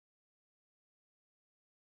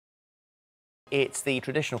It's the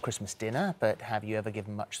traditional Christmas dinner, but have you ever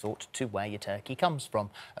given much thought to where your turkey comes from?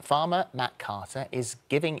 Farmer Matt Carter is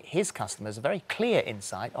giving his customers a very clear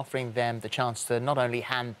insight, offering them the chance to not only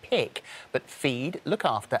hand-pick, but feed, look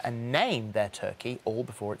after and name their turkey all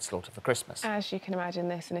before it's slaughtered for Christmas. As you can imagine,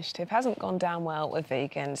 this initiative hasn't gone down well with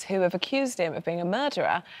vegans who have accused him of being a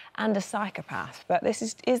murderer and a psychopath. But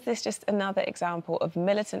is this just another example of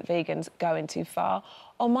militant vegans going too far,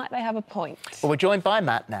 or might they have a point? Well, we're joined by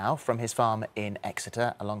Matt now from his farm in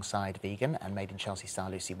Exeter, alongside vegan and made in Chelsea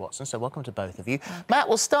star Lucy Watson. So welcome to both of you. Okay. Matt,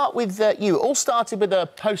 we'll start with you. It all started with a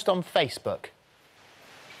post on Facebook.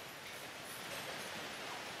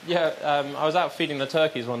 Yeah, I was out feeding the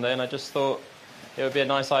turkeys one day and I just thought it would be a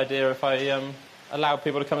nice idea if I allowed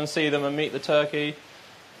people to come and see them and meet the turkey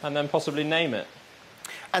and then possibly name it.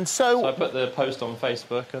 And so I put the post on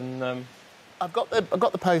Facebook and... I've got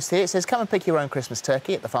the post here. It says, come and pick your own Christmas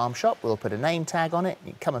turkey at the farm shop. We'll put a name tag on it.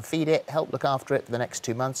 You can come and feed it, help look after it for the next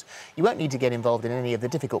 2 months. You won't need to get involved in any of the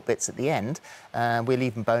difficult bits at the end. We'll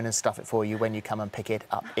even bone and stuff it for you when you come and pick it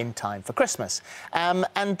up in time for Christmas.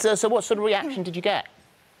 So what sort of reaction did you get?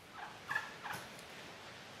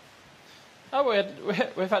 Oh,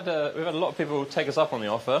 we've had a lot of people take us up on the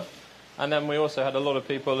offer, and then we also had a lot of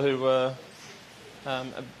people who were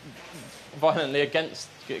violently against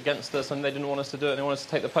us, and they didn't want us to do it, and they wanted us to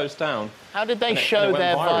take the post down. How did they show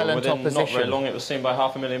their violent opposition? Not very long, it was seen by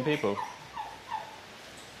 500,000 people.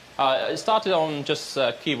 It started on just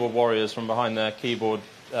keyboard warriors from behind their keyboard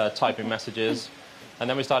typing messages, and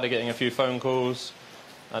then we started getting a few phone calls,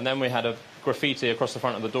 and then we had a graffiti across the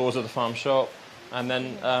front of the doors of the farm shop, and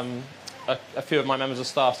then a few of my members of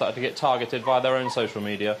staff started to get targeted via their own social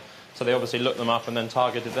media, so they obviously looked them up and then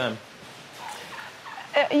targeted them.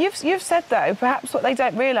 You've said, though, perhaps what they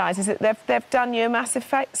don't realise is that they've done you a massive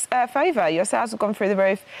favour. Your sales have gone through the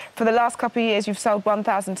roof. For the last couple of years, you've sold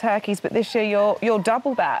 1,000 turkeys, but this year you're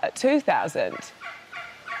double that at 2,000.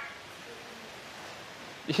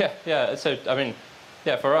 Yeah. So I mean,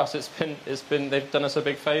 yeah, for us, it's been they've done us a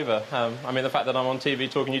big favour. I mean, the fact that I'm on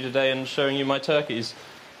TV talking to you today and showing you my turkeys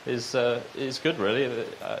is good, really.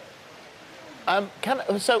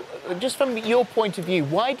 So, just from your point of view,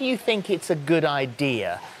 why do you think it's a good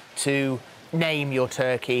idea to name your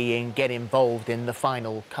turkey and get involved in the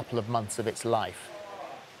final couple of months of its life?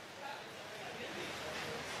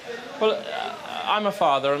 Well, I'm a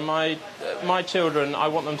father, and my children, I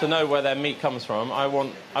want them to know where their meat comes from. I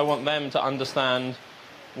want them to understand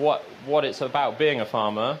what it's about being a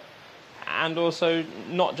farmer, and also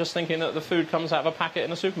not just thinking that the food comes out of a packet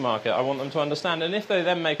in a supermarket. I want them to understand, and if they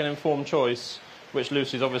then make an informed choice, which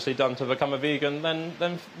Lucy's obviously done, to become a vegan, then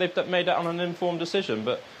they've made that on an informed decision.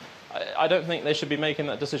 But I don't think they should be making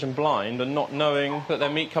that decision blind and not knowing that their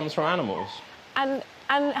meat comes from animals. And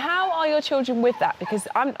how are your children with that? Because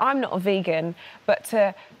I'm not a vegan, but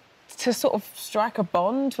to sort of strike a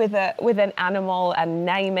bond with an animal and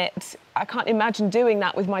name it, I can't imagine doing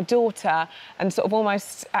that with my daughter and sort of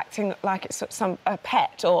almost acting like it's a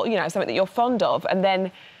pet or, you know, something that you're fond of, and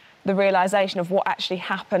then the realisation of what actually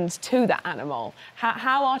happens to that animal.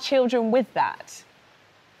 How are children with that?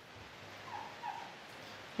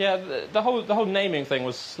 Yeah, the whole naming thing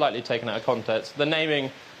was slightly taken out of context. The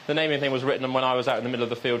naming thing was written when I was out in the middle of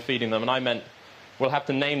the field feeding them, and I meant, we'll have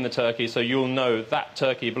to name the turkey so you'll know that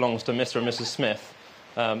turkey belongs to Mr. and Mrs. Smith.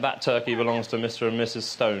 That turkey belongs to Mr. and Mrs.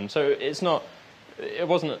 Stone. So it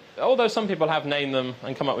wasn't, although some people have named them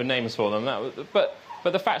and come up with names for them, but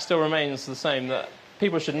the fact still remains the same, that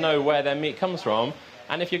people should know where their meat comes from.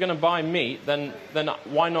 And if you're going to buy meat, then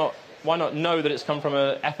why not know that it's come from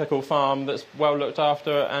an ethical farm that's well looked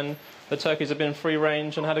after and the turkeys have been free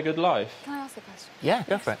range and had a good life? Can I ask a question? Yeah,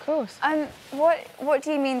 go for it. Of course. What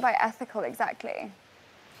do you mean by ethical exactly?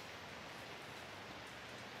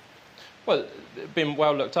 Well, being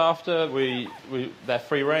well looked after, they're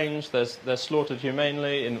free range, they're slaughtered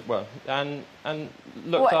humanely, and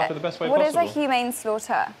looked after the best way possible. What is a humane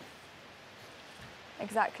slaughter?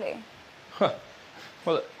 Exactly.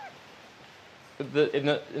 Well, in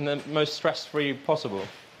the most stress-free possible.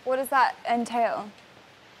 What does that entail?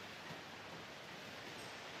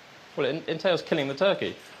 Well, it entails killing the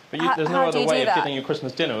turkey. But there's no other way of giving you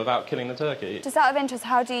Christmas dinner without killing the turkey. Just out of interest,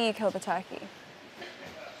 how do you kill the turkey?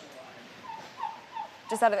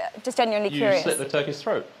 Just genuinely curious. You slit the turkey's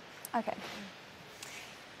throat. Okay.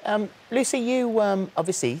 Lucy, you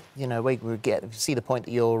obviously, you know, we see the point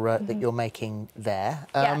that you're making there.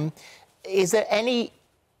 Yeah. Is there any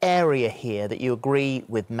area here that you agree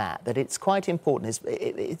with Matt, that it's quite important.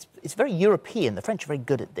 It's very European. The French are very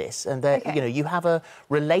good at this, and that you know, you have a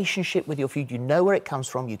relationship with your food. You know where it comes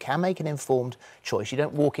from. You can make an informed choice. You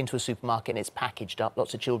don't walk into a supermarket and it's packaged up.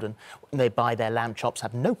 Lots of children, when they buy their lamb chops,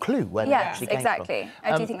 have no clue where they actually came from.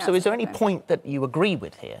 I do think that's so. Is there any point that you agree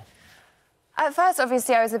with here? At first,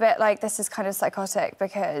 obviously, I was a bit like, this is kind of psychotic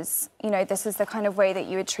because, you know, this is the kind of way that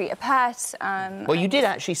you would treat a pet. Well, you did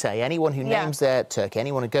actually say anyone who names their turkey,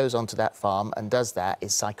 anyone who goes onto that farm and does that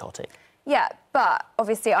is psychotic. Yeah, but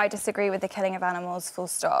obviously I disagree with the killing of animals, full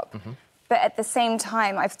stop. But at the same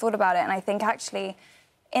time, I've thought about it and I think actually,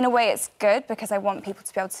 in a way, it's good because I want people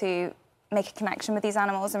to be able to make a connection with these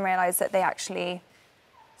animals and realise that they actually,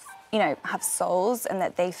 you know, have souls and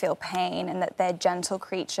that they feel pain and that they're gentle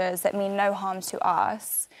creatures that mean no harm to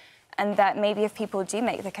us. And that maybe if people do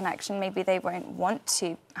make the connection, maybe they won't want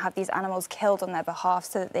to have these animals killed on their behalf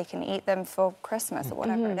so that they can eat them for Christmas or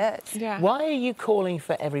whatever it is. Yeah. Why are you calling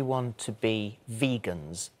for everyone to be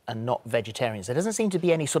vegans and not vegetarians? There doesn't seem to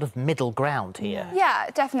be any sort of middle ground here. Yeah,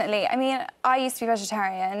 definitely. I mean, I used to be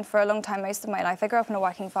vegetarian for a long time, most of my life. I grew up on a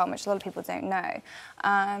working farm, which a lot of people don't know.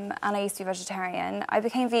 And I used to be vegetarian. I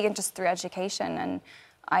became vegan just through education, and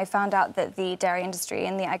I found out that the dairy industry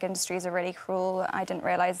and the egg industries are really cruel. I didn't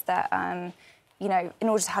realise that, you know, in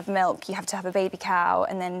order to have milk, you have to have a baby cow,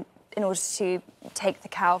 and then in order to take the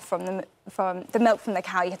cow from the milk from the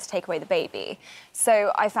cow, you have to take away the baby.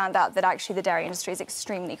 So I found out that actually the dairy industry is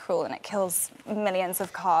extremely cruel and it kills millions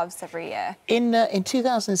of calves every year. In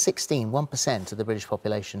 2016, 1% of the British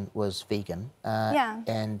population was vegan.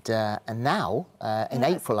 And now, in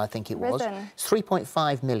April, I think it was, it's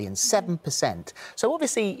 3.5 million, 7%. So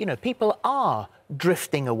obviously, you know, people are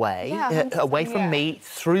drifting away, away from meat,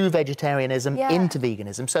 through vegetarianism, into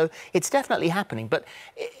veganism. So it's definitely happening. But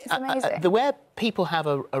it's where people have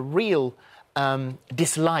a real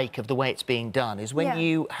dislike of the way it's being done is when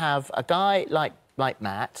you have a guy like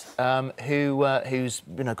Matt, who's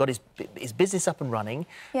got his business up and running.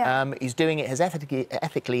 He's doing it as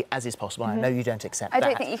ethically as is possible. I know you don't accept that. I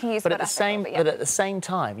don't think you can use but that at the same, but at the same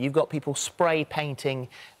time, you've got people spray painting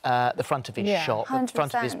the front of his shop, the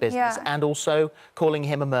front of his business, and also calling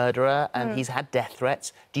him a murderer. And he's had death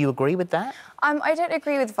threats. Do you agree with that? I don't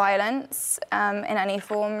agree with violence in any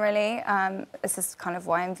form, really. This is kind of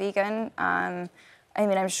why I'm vegan. I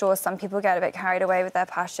mean, I'm sure some people get a bit carried away with their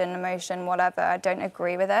passion, emotion, whatever. I don't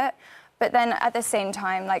agree with it. But then at the same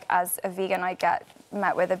time, like, as a vegan, I get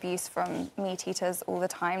met with abuse from meat eaters all the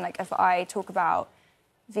time. Like, if I talk about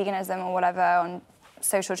veganism or whatever on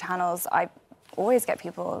social channels, I always get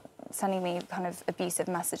people sending me kind of abusive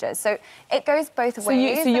messages. So it goes both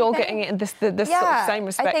ways. So you're getting it in this sort of same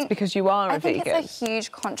respect because you are a vegan? I think it's a huge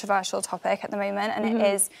controversial topic at the moment, and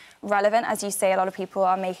it is relevant. As you say, a lot of people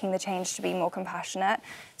are making the change to be more compassionate.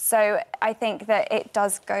 So I think that it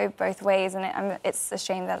does go both ways, and it's a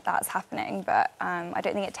shame that that's happening, but I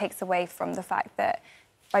don't think it takes away from the fact that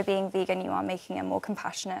by being vegan, you are making a more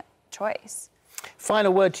compassionate choice.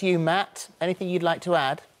 Final word to you, Matt. Anything you'd like to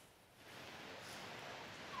add?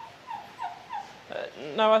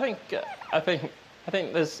 No, I think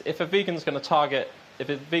there's, if a vegan's going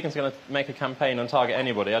to make a campaign and target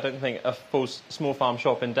anybody, I don't think a full small farm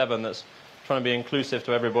shop in Devon that's trying to be inclusive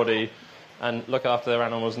to everybody and look after their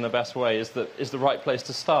animals in the best way is the right place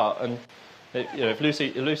to start. And if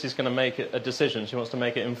Lucy's going to make a decision, she wants to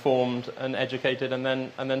make it informed and educated, and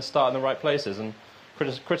then start in the right places. And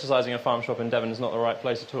criticising a farm shop in Devon is not the right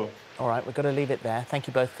place at all. All right, we've got to leave it there. Thank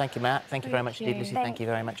you both. Thank you, Matt. Thank you very much indeed, Lucy. Thank you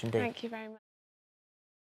very much indeed. Thank you very much.